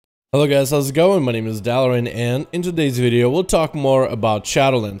Hello guys, how's it going? My name is Dalaran, and in today's video we'll talk more about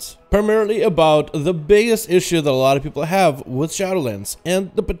Shadowlands. Primarily about the biggest issue that a lot of people have with Shadowlands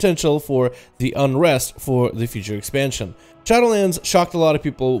and the potential for the unrest for the future expansion. Shadowlands shocked a lot of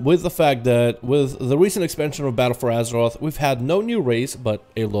people with the fact that with the recent expansion of Battle for Azeroth, we've had no new race but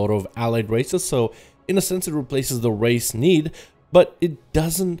a lot of allied races, so in a sense it replaces the race need, but it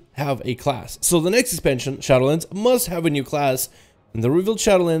doesn't have a class. So the next expansion, Shadowlands, must have a new class. And they revealed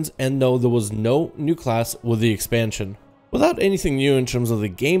Shadowlands, and no, there was no new class with the expansion. Without anything new in terms of the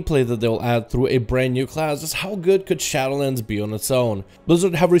gameplay that they'll add through a brand new class, just how good could Shadowlands be on its own?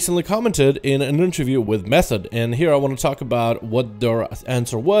 Blizzard have recently commented in an interview with Method, and here I want to talk about what their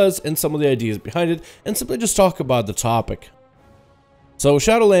answer was and some of the ideas behind it, and simply just talk about the topic. So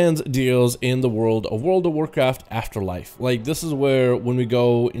Shadowlands deals in the world of World of Warcraft Afterlife. Like, this is where when we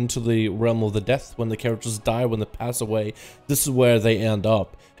go into the realm of the death, when the characters die, when they pass away, this is where they end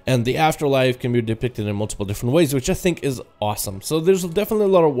up. And the afterlife can be depicted in multiple different ways, which I think is awesome. So there's definitely a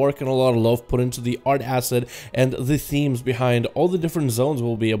lot of work and a lot of love put into the art asset and the themes behind all the different zones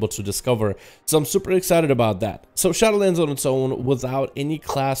we'll be able to discover. So I'm super excited about that. So Shadowlands on its own, without any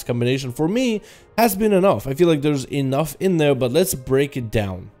class combination, for me, has been enough. I feel like there's enough in there, but let's break it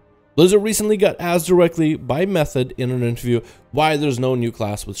down. Blizzard recently got asked directly by Method in an interview why there's no new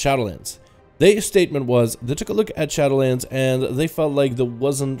class with Shadowlands. Their statement was, they took a look at Shadowlands and they felt like there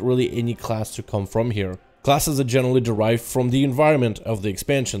wasn't really any class to come from here. Classes are generally derived from the environment of the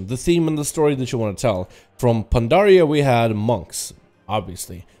expansion, the theme and the story that you want to tell. From Pandaria we had monks,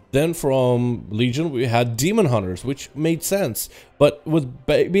 obviously. Then from Legion we had demon hunters, which made sense. But with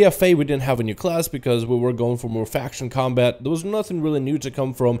BFA we didn't have a new class because we were going for more faction combat. There was nothing really new to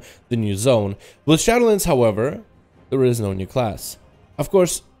come from the new zone. With Shadowlands, however, there is no new class. Of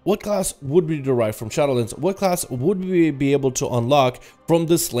course, what class would be derived from Shadowlands? What class would we be able to unlock from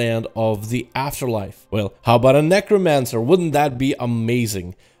this land of the afterlife? Well, how about a necromancer? Wouldn't that be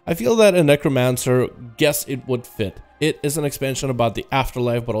amazing? I feel that a necromancer, guess it would fit. It is an expansion about the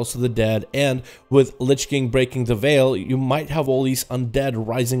afterlife, but also the dead, and with Lich King breaking the veil, you might have all these undead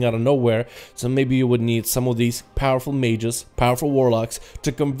rising out of nowhere, so maybe you would need some of these powerful mages, powerful warlocks,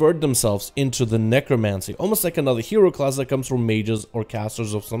 to convert themselves into the necromancy, almost like another hero class that comes from mages or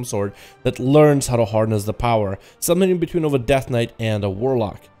casters of some sort that learns how to harness the power, something in between of a Death Knight and a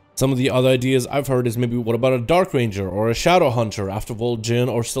warlock. Some of the other ideas I've heard is maybe what about a Dark Ranger or a Shadow Hunter after Vol'jin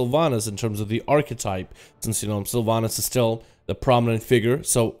or Sylvanas in terms of the archetype, since, you know, Sylvanas is still the prominent figure,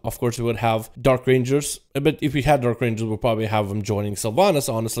 so of course we would have Dark Rangers, but if we had Dark Rangers we'll probably have them joining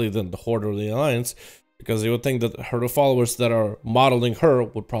Sylvanas, honestly, than the Horde or the Alliance, because you would think that her followers that are modeling her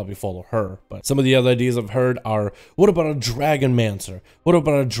would probably follow her. But some of the other ideas I've heard are, what about a Dragon Mancer? What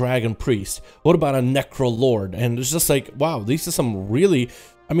about a Dragon Priest? What about a Necro Lord? And it's just like, wow, these are some really,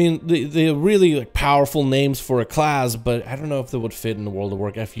 I mean, they're really like powerful names for a class, but I don't know if they would fit in the World of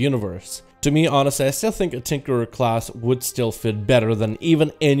Warcraft universe. To me, honestly, I still think a Tinkerer class would still fit better than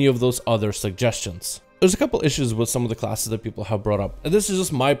even any of those other suggestions. There's a couple issues with some of the classes that people have brought up. And this is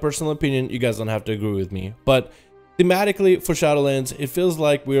just my personal opinion, you guys don't have to agree with me. But thematically for Shadowlands, it feels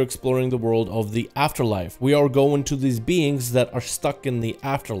like we're exploring the world of the afterlife. We are going to these beings that are stuck in the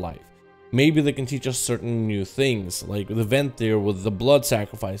afterlife. Maybe they can teach us certain new things, like the Ventir with the blood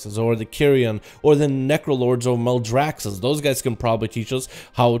sacrifices, or the Kyrian, or the Necrolords or Maldraxxus. Those guys can probably teach us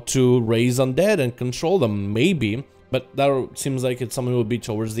how to raise undead and control them, maybe. But that seems like it's something that would be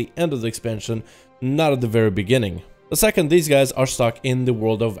towards the end of the expansion, not at the very beginning. The second, these guys are stuck in the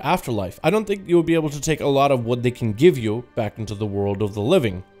world of afterlife. I don't think you'll be able to take a lot of what they can give you back into the world of the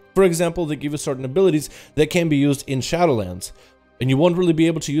living. For example, they give you certain abilities that can be used in Shadowlands, and you won't really be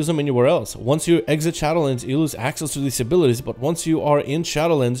able to use them anywhere else. Once you exit Shadowlands, you lose access to these abilities, but once you are in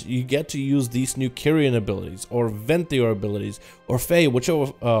Shadowlands, you get to use these new Kyrian abilities, or Ventir abilities, or Fae,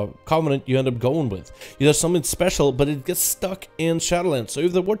 whichever covenant you end up going with. You have something special, but it gets stuck in Shadowlands. So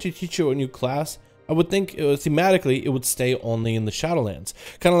if they were to teach you a new class, I would think thematically it would stay only in the Shadowlands.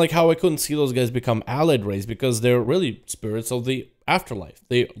 Kind of like how I couldn't see those guys become allied race, because they're really spirits of the afterlife.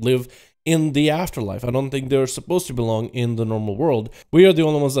 They live in the afterlife. I don't think they're supposed to belong in the normal world. We are the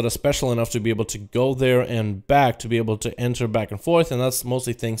only ones that are special enough to be able to go there and back, to be able to enter back and forth, and that's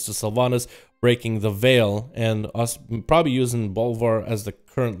mostly thanks to Sylvanas breaking the veil and us probably using Bolvar as the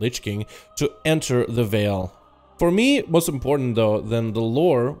current Lich King to enter the veil. For me, most important though than the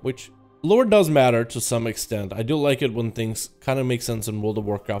lore, which lore does matter to some extent. I do like it when things kind of make sense in World of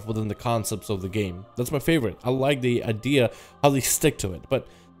Warcraft within the concepts of the game. That's my favorite. I like the idea how they stick to it, but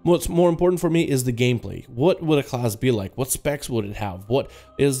What's more important for me is the gameplay. What would a class be like? What specs would it have? What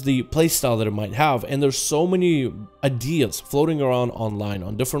is the playstyle that it might have? And there's so many ideas floating around online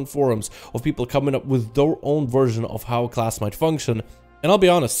on different forums of people coming up with their own version of how a class might function. And I'll be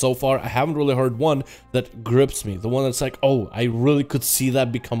honest, so far I haven't really heard one that grips me. The one that's like, oh, I really could see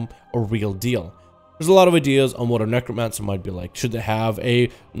that become a real deal. There's a lot of ideas on what a necromancer might be like. Should they have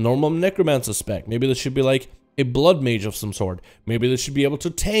a normal necromancer spec? Maybe there should be like a blood mage of some sort. Maybe they should be able to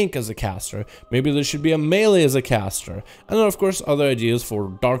tank as a caster. Maybe there should be a melee as a caster. And then of course other ideas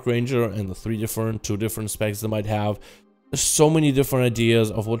for Dark Ranger and the two different specs they might have. There's so many different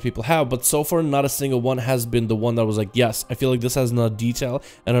ideas of what people have, but so far not a single one has been the one that was like, yes, I feel like this has enough detail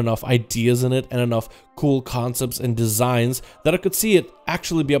and enough ideas in it and enough cool concepts and designs that I could see it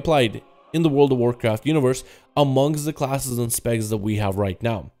actually be applied in the World of Warcraft universe amongst the classes and specs that we have right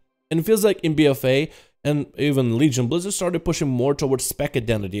now. And it feels like in BFA and even Legion, Blizzard started pushing more towards spec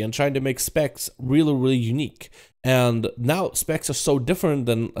identity and trying to make specs really unique. And now specs are so different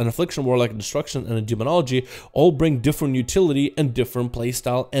than an Affliction, Warlock, a Destruction, and a Demonology all bring different utility and different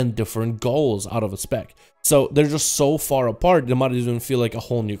playstyle and different goals out of a spec. So they're just so far apart, they might even feel like a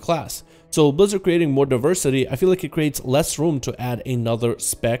whole new class. So Blizzard creating more diversity, I feel like it creates less room to add another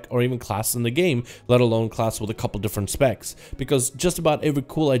spec or even class in the game, let alone class with a couple different specs. Because just about every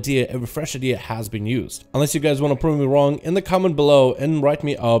cool idea, every fresh idea has been used. Unless you guys want to prove me wrong, in the comment below and write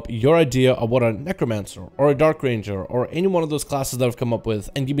me up your idea of what a Necromancer or a Dark Ranger or any one of those classes that I've come up with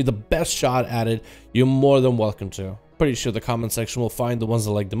and give me the best shot at it, you're more than welcome to. Pretty sure the comment section will find the ones I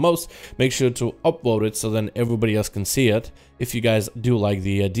like the most. Make sure to upvote it so then everybody else can see it if you guys do like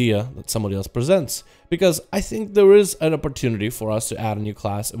the idea that somebody else presents, because I think there is an opportunity for us to add a new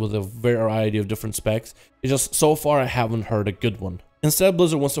class with a variety of different specs. It's just so far I haven't heard a good one. Instead,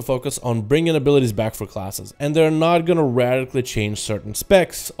 Blizzard wants to focus on bringing abilities back for classes, and they're not going to radically change certain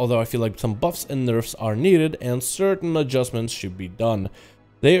specs, although I feel like some buffs and nerfs are needed and certain adjustments should be done.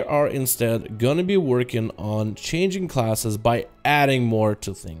 They are instead going to be working on changing classes by adding more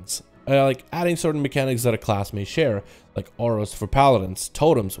to things. Like adding certain mechanics that a class may share, like auras for paladins,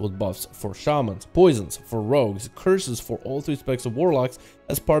 totems with buffs for shamans, poisons for rogues, curses for all three specs of warlocks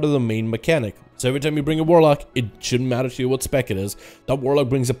as part of the main mechanic. So every time you bring a warlock, it shouldn't matter to you what spec it is, that warlock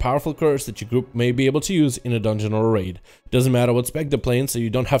brings a powerful curse that your group may be able to use in a dungeon or a raid. Doesn't matter what spec they're playing, so you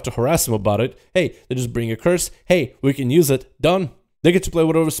don't have to harass them about it. Hey, they just bring a curse, hey, we can use it, done. They get to play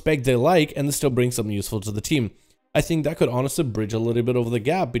whatever spec they like and they still bring something useful to the team. I think that could honestly bridge a little bit over the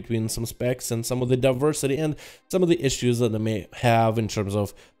gap between some specs and some of the diversity and some of the issues that they may have in terms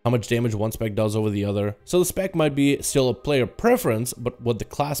of how much damage one spec does over the other. So the spec might be still a player preference, but what the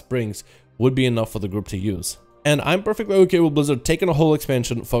class brings would be enough for the group to use. And I'm perfectly okay with Blizzard taking a whole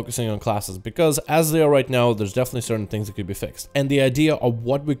expansion focusing on classes, because as they are right now, there's definitely certain things that could be fixed. And the idea of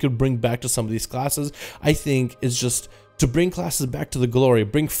what we could bring back to some of these classes, I think is just to bring classes back to the glory,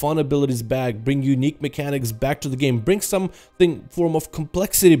 bring fun abilities back, bring unique mechanics back to the game, bring something form of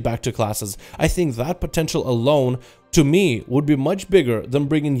complexity back to classes. I think that potential alone, to me, would be much bigger than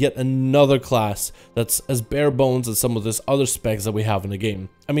bringing yet another class that's as bare bones as some of this other specs that we have in the game.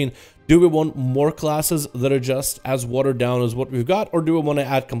 I mean, do we want more classes that are just as watered down as what we've got, or do we want to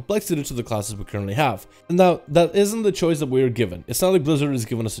add complexity to the classes we currently have? And now, that isn't the choice that we're given. It's not like Blizzard is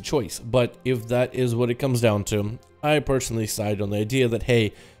giving us a choice, but if that is what it comes down to, I personally side on the idea that,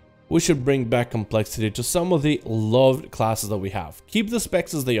 hey, we should bring back complexity to some of the loved classes that we have. Keep the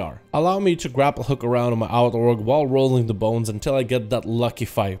specs as they are. Allow me to grapple hook around on my Outlaw while rolling the bones until I get that lucky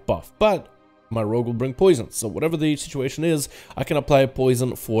 5 buff. But my rogue will bring poison, so whatever the situation is, I can apply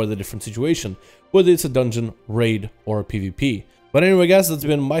poison for the different situation, whether it's a dungeon, raid, or a PvP. But anyway guys, that's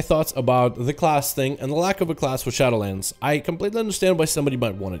been my thoughts about the class thing and the lack of a class for Shadowlands. I completely understand why somebody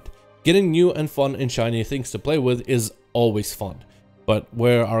might want it. Getting new and fun and shiny things to play with is always fun. But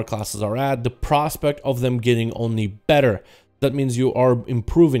where our classes are at, the prospect of them getting only better, that means you are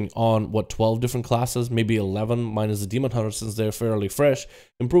improving on, what, 12 different classes, maybe 11 minus the Demon Hunter since they're fairly fresh,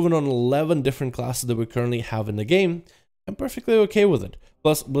 improving on 11 different classes that we currently have in the game. I'm perfectly okay with it.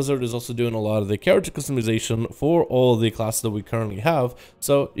 Plus, Blizzard is also doing a lot of the character customization for all the classes that we currently have,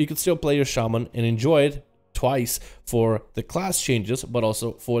 so you can still play your Shaman and enjoy it twice for the class changes, but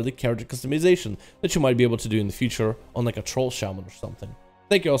also for the character customization that you might be able to do in the future on like a troll shaman or something.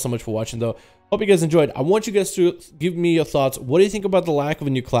 Thank you all so much for watching though. Hope you guys enjoyed. I want you guys to give me your thoughts. What do you think about the lack of a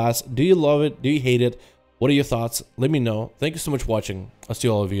new class? Do you love it? Do you hate it? What are your thoughts? Let me know. Thank you so much for watching. I'll see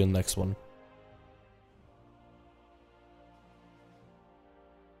all of you in the next one.